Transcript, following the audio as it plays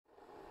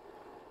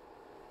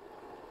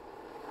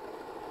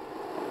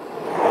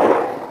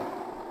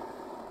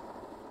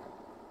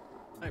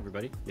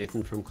everybody,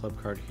 Nathan from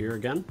Clubcard here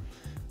again.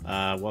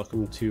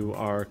 Welcome to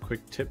our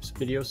quick tips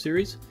video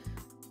series.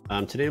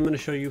 Today I'm going to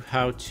show you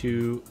how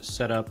to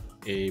set up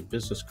a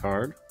business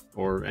card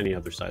or any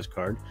other size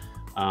card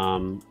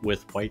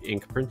with white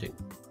ink printing.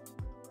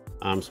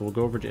 So we'll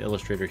go over to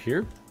Illustrator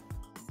here.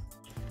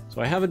 So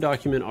I have a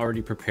document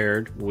already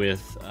prepared with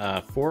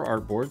 4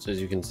 artboards,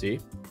 as you can see,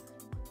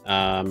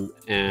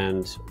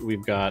 and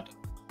we've got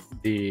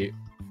the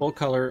full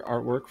color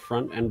artwork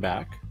front and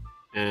back.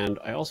 And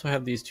I also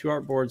have these 2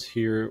 artboards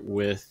here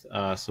with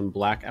some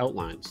black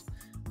outlines.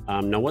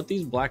 Now what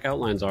these black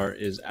outlines are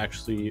is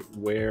actually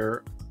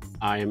where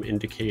I am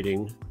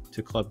indicating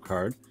to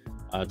Clubcard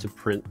to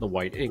print the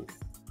white ink.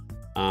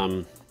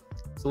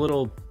 It's a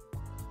little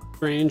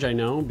strange, I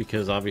know,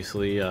 because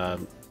obviously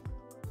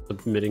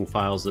submitting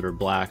files that are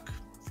black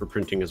for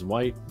printing is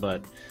white,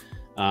 but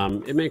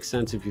it makes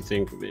sense if you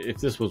think, if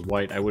this was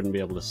white, I wouldn't be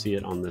able to see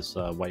it on this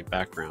white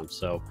background.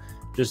 So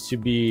just to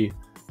be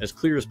as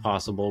clear as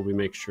possible, we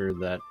make sure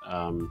that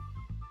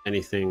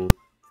anything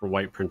for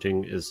white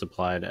printing is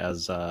supplied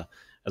as a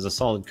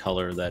solid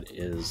color that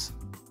is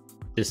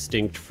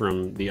distinct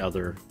from the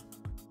other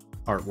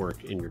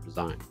artwork in your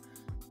design.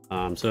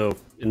 So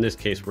in this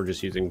case, we're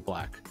just using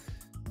black.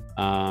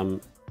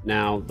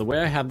 Now, the way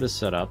I have this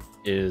set up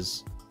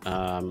is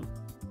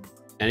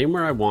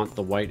anywhere I want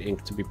the white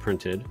ink to be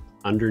printed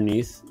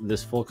underneath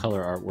this full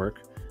color artwork,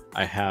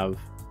 I have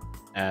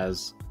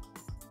as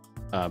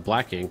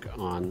black ink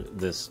on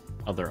this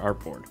other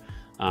artboard.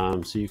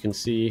 So you can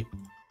see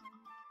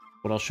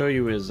what I'll show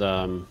you is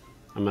I'm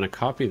going to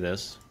copy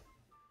this,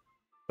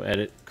 go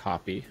edit,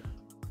 copy,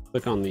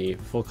 click on the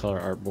full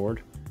color artboard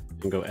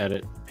and go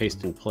edit,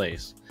 paste in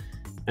place.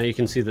 Now you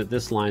can see that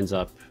this lines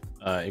up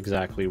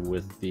exactly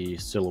with the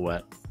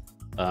silhouette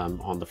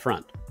on the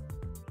front.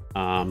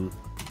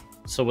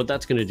 So what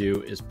that's going to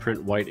do is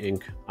print white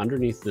ink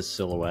underneath this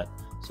silhouette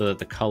so that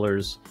the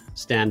colors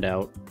stand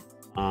out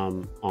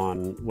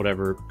on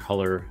whatever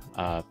color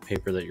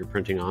paper that you're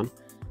printing on,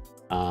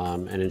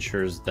 and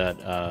ensures that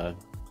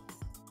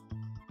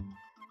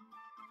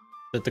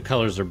that the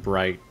colors are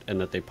bright and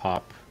that they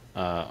pop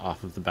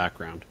off of the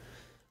background.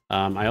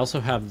 I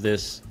also have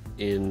this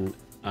in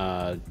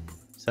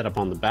set up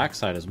on the back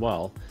side as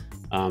well,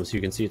 so you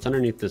can see it's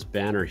underneath this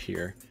banner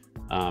here.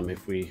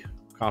 If we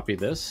copy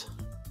this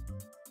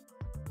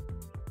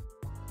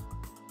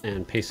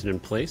and paste it in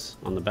place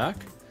on the back,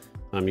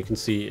 you can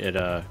see it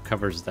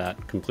covers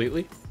that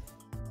completely.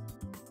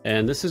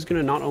 And this is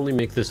going to not only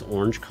make this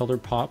orange color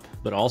pop,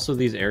 but also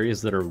these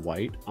areas that are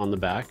white on the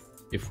back.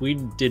 If we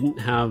didn't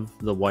have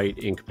the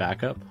white ink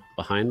backup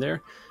behind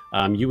there,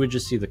 you would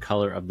just see the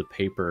color of the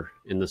paper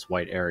in this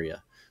white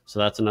area. So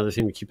that's another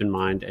thing to keep in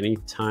mind.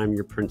 Anytime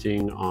you're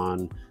printing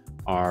on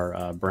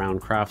our brown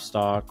craft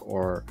stock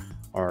or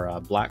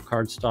our black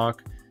card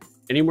stock,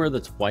 anywhere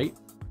that's white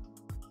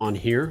on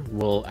here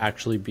will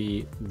actually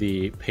be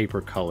the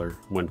paper color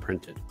when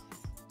printed.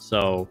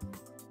 So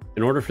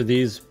in order for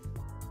these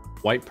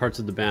white parts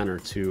of the banner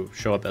to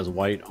show up as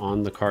white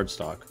on the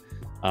cardstock,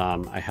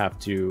 I have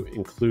to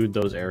include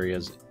those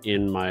areas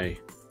in my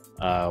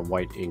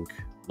white ink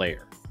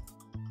layer.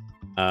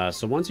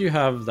 So once you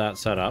have that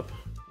set up,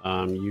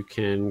 you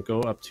can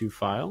go up to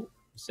File,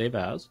 Save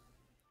As,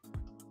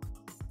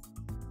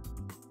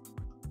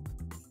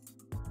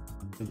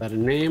 give that a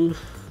name,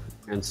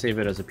 and save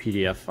it as a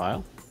PDF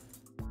file.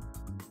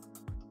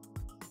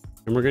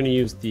 And we're going to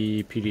use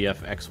the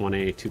PDF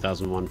X1A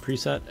 2001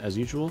 preset as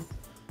usual.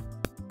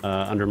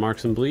 Under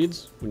Marks and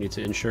Bleeds, we need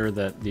to ensure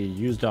that the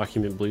Use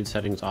Document Bleed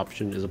Settings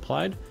option is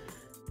applied.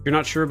 If you're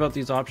not sure about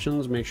these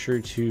options, make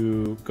sure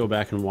to go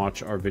back and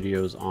watch our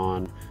videos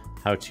on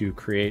how to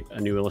create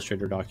a new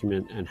Illustrator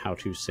document and how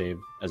to save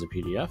as a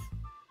PDF.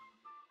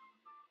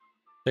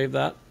 Save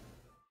that.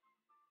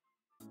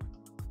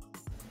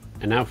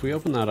 And now if we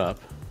open that up,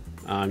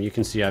 you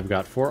can see I've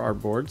got 4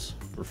 artboards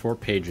or 4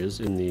 pages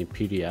in the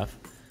PDF.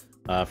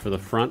 For the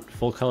front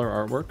full color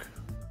artwork,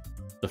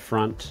 the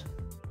front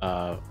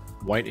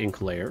white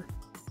ink layer,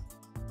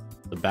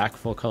 the back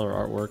full color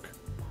artwork,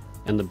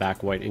 and the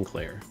back white ink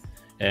layer.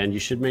 And you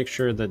should make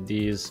sure that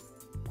these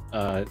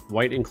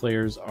white ink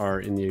layers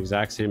are in the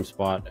exact same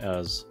spot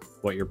as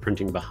what you're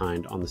printing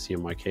behind on the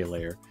CMYK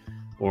layer,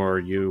 or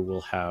you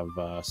will have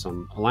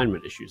some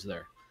alignment issues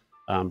there.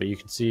 But you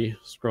can see,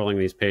 scrolling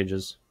these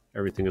pages,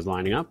 everything is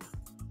lining up,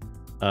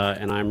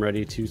 and I'm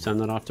ready to send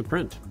that off to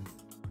print.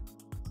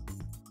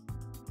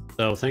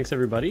 So thanks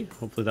everybody,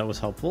 hopefully that was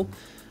helpful.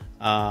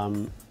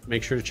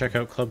 Make sure to check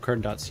out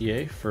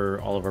clubcard.ca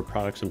for all of our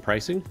products and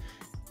pricing,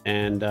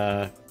 and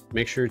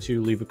make sure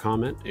to leave a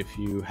comment if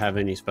you have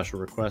any special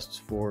requests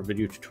for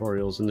video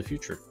tutorials in the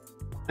future.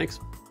 Thanks.